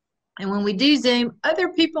 And when we do Zoom,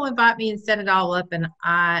 other people invite me and set it all up, and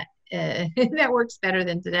that works better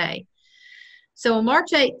than today. So on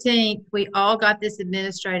March 18th, we all got this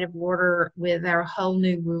administrative order with our whole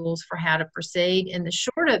new rules for how to proceed. And the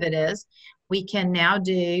short of it is we can now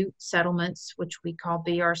do settlements, which we call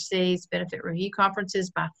BRCs, benefit review conferences,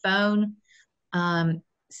 by phone.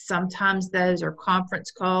 Sometimes those are conference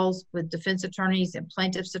calls with defense attorneys and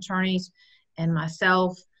plaintiffs' attorneys and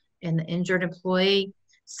myself and the injured employee.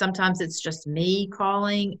 Sometimes it's just me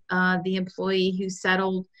calling the employee who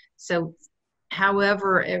settled. So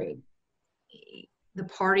however the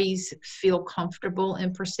parties feel comfortable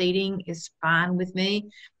in proceeding is fine with me.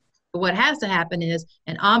 But what has to happen is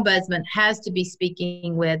an ombudsman has to be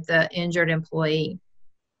speaking with the injured employee.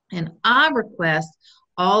 And I request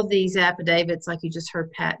all these affidavits, like you just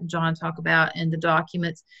heard Pat and John talk about, and the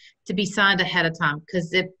documents to be signed ahead of time,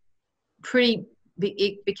 because it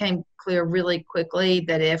became clear really quickly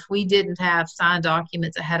that if we didn't have signed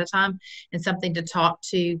documents ahead of time and something to talk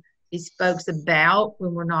to these folks about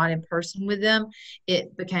when we're not in person with them,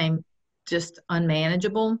 it became just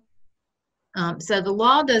unmanageable. So the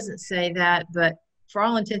law doesn't say that, but for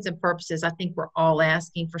all intents and purposes, I think we're all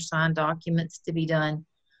asking for signed documents to be done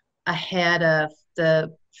ahead of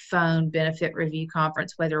the phone benefit review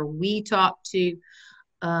conference, whether we talk to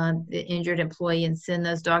the injured employee and send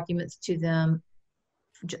those documents to them,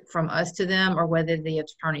 from us to them, or whether the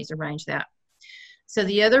attorneys arrange that. So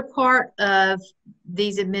the other part of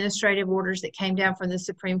these administrative orders that came down from the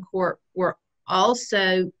Supreme Court were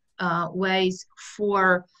also ways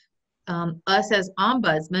for us as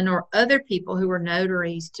ombudsman or other people who are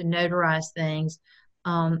notaries to notarize things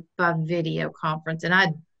by video conference. And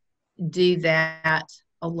I do that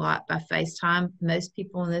a lot by FaceTime. Most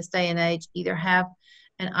people in this day and age either have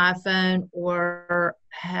an iPhone or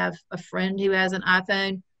have a friend who has an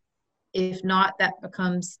iPhone. If not, that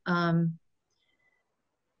becomes a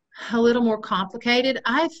little more complicated.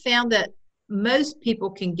 I've found that most people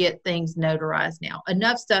can get things notarized now.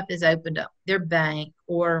 Enough stuff is opened up, their bank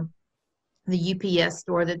or the UPS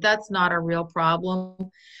store, that's not a real problem.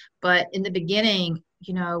 But in the beginning,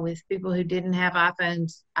 you know, with people who didn't have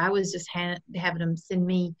iPhones, I was just having them send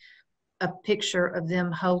me a picture of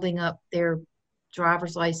them holding up their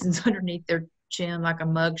driver's license underneath their chin like a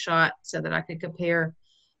mug shot so that I could compare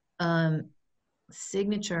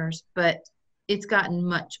signatures. But it's gotten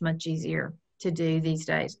much, much easier to do these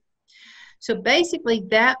days. So basically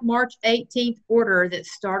that March 18th order that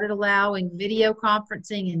started allowing video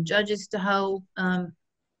conferencing and judges to hold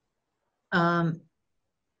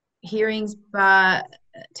hearings by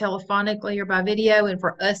telephonically or by video, and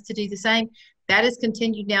for us to do the same, that is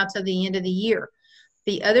continued now to the end of the year.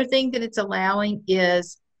 The other thing that it's allowing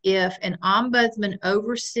is if an ombudsman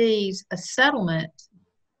oversees a settlement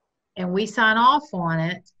and we sign off on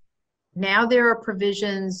it, now there are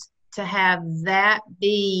provisions to have that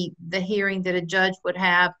be the hearing that a judge would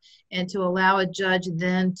have, and to allow a judge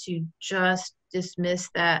then to just dismiss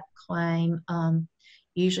that claim,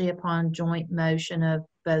 usually upon joint motion of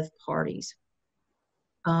both parties.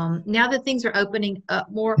 Now that things are opening up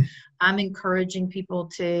more, I'm encouraging people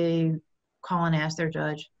to call and ask their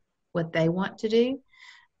judge what they want to do.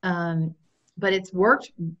 But it's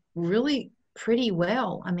worked really pretty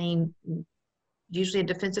well. I mean, usually a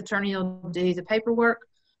defense attorney will do the paperwork.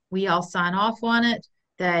 We all sign off on it.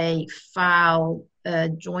 They file a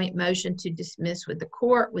joint motion to dismiss with the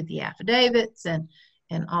court with the affidavits and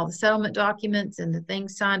all the settlement documents and the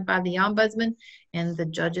things signed by the ombudsman, and the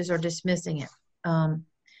judges are dismissing it.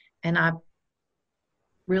 And I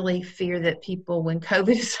really fear that people, when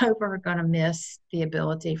COVID is over, are going to miss the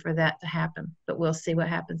ability for that to happen. But we'll see what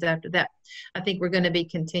happens after that. I think we're going to be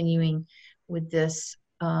continuing with this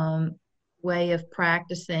way of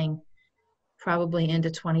practicing probably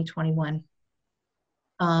into 2021.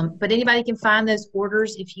 But anybody can find those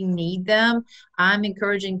orders if you need them. I'm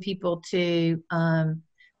encouraging people to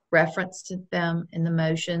reference to them in the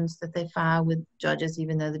motions that they file with judges,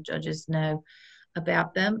 even though the judges know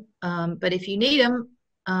about them. But if you need them,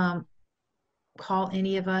 call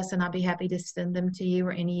any of us and I'll be happy to send them to you,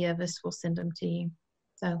 or any of us will send them to you.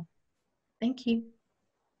 So thank you.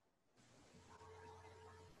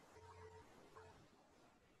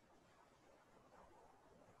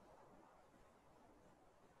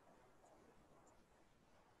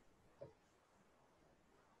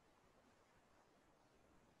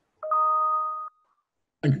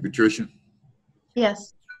 Thank you, Patricia.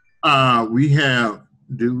 Yes. Do we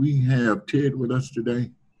have Ted with us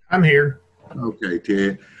today? I'm here. Okay,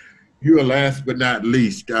 Ted. You are last but not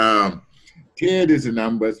least. Ted is an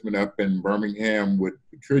ombudsman up in Birmingham with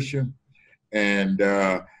Patricia. And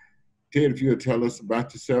Ted, if you'll tell us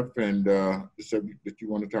about yourself and the subject that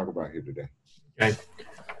you want to talk about here today. Okay.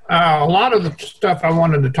 A lot of the stuff I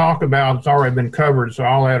wanted to talk about has already been covered, so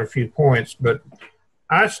I'll add a few points. But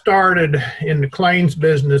I started in the claims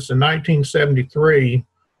business in 1973.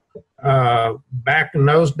 Back in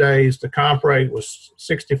those days, the comp rate was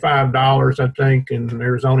 $65, I think, and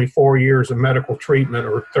there was only 4 years of medical treatment,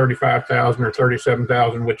 or $35,000 or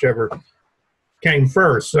 $37,000, whichever came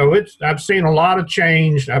first. So I've seen a lot of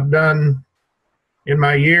change. I've done, in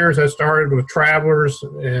my years, I started with Travelers,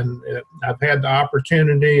 and I've had the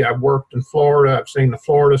opportunity. I've worked in Florida. I've seen the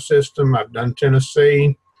Florida system. I've done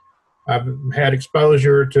Tennessee. I've had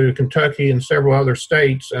exposure to Kentucky and several other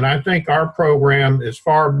states, and I think our program is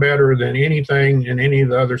far better than anything in any of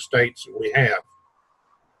the other states that we have.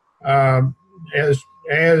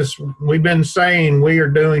 As we've been saying, we are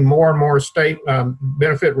doing more and more state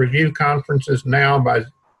benefit review conferences now by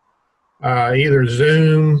either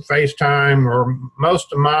Zoom, FaceTime, or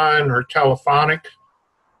most of mine are telephonic.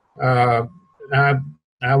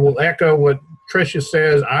 I will echo what Tricia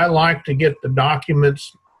says. I like to get the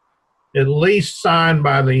documents at least signed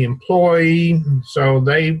by the employee, so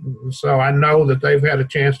I know that they've had a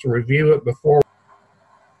chance to review it before.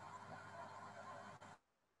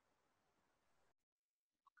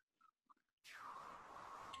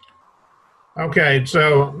 Okay,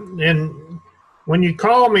 so when you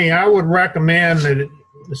call me, I would recommend that it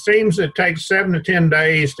seems it takes 7 to 10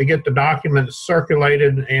 days to get the documents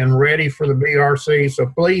circulated and ready for the BRC. So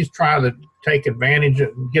please try to take advantage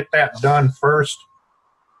and get that done first.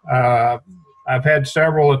 I've had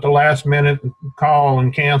several at the last minute call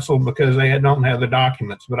and cancel because they don't have the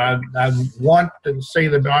documents. But I want to see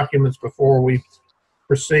the documents before we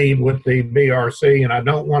proceed with the BRC, and I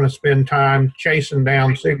don't want to spend time chasing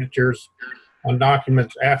down signatures on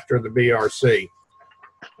documents after the BRC.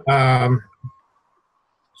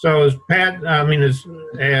 So as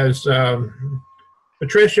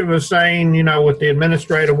Patricia was saying, you know, with the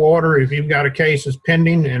administrative order, if you've got a case that's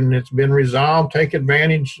pending and it's been resolved, take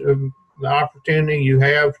advantage of the opportunity you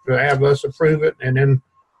have to have us approve it and then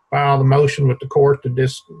file the motion with the court to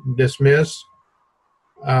dismiss.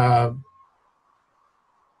 As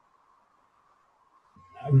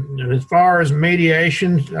far as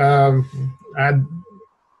mediation,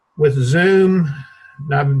 with Zoom,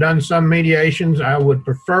 I've done some mediations. I would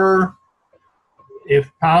prefer,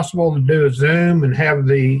 if possible, to do a Zoom and have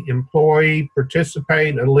the employee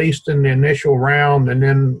participate at least in the initial round, and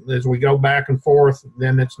then as we go back and forth,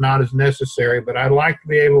 then it's not as necessary. But I'd like to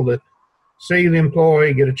be able to see the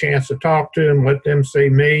employee, get a chance to talk to them, let them see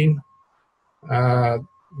me.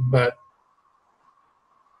 But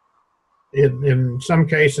in some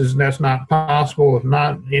cases, that's not possible. If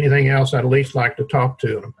not anything else, I'd at least like to talk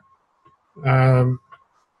to them.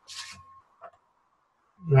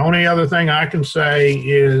 The only other thing I can say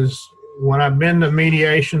is when I've been to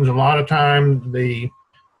mediations, a lot of time the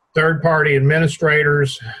third-party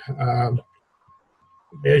administrators,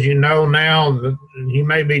 as you know now, you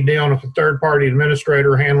may be dealing with a third-party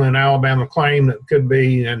administrator handling an Alabama claim that could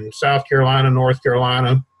be in South Carolina, North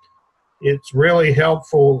Carolina. It's really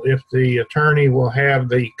helpful if the attorney will have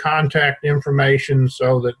the contact information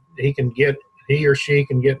so that he or she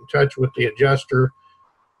can get in touch with the adjuster,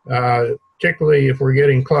 particularly if we're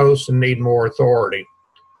getting close and need more authority.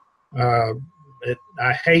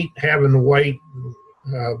 I hate having to wait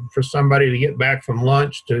for somebody to get back from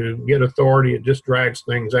lunch to get authority. It just drags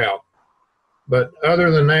things out. But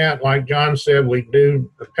other than that, like John said, we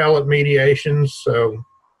do appellate mediations, so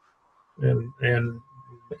and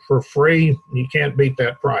for free, you can't beat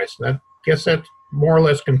that price. I guess that more or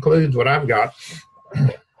less concludes what I've got.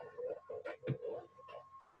 Well,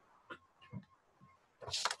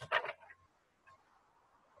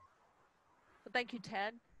 thank you,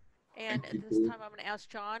 Ted. And at this time, I'm going to ask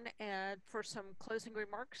John for some closing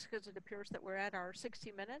remarks because it appears that we're at our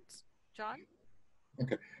 60 minutes. John?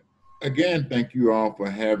 Okay. Again, thank you all for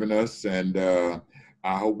having us, and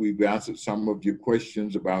I hope we've answered some of your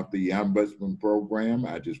questions about the Ombudsman program.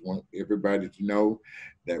 I just want everybody to know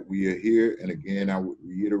that we are here, and again, I would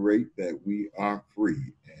reiterate that we are free,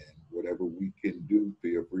 and whatever we can do,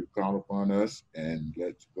 feel free to call upon us, and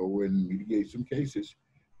let's go and mediate some cases.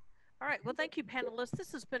 All right. Well, thank you, panelists.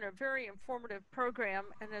 This has been a very informative program,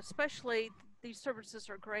 and especially these services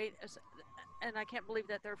are great, and I can't believe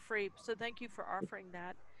that they're free. So thank you for offering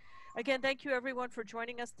that. Again, thank you everyone for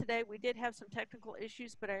joining us today. We did have some technical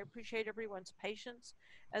issues, but I appreciate everyone's patience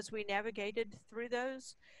as we navigated through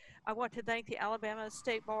those. I want to thank the Alabama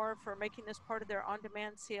State Bar for making this part of their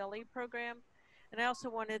on-demand CLE program. And I also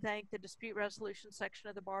want to thank the dispute resolution section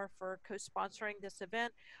of the bar for co-sponsoring this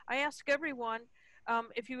event. I ask everyone,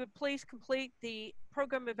 if you would please complete the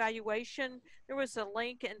program evaluation. There was a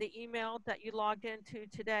link in the email that you logged into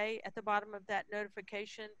today. At the bottom of that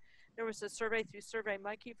notification, there was a survey through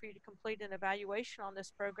SurveyMonkey for you to complete an evaluation on this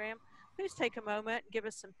program. Please take a moment and give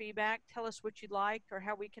us some feedback. Tell us what you liked or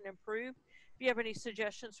how we can improve. If you have any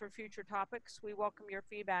suggestions for future topics, we welcome your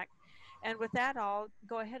feedback. And with that, I'll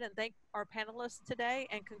go ahead and thank our panelists today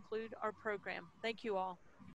and conclude our program. Thank you all.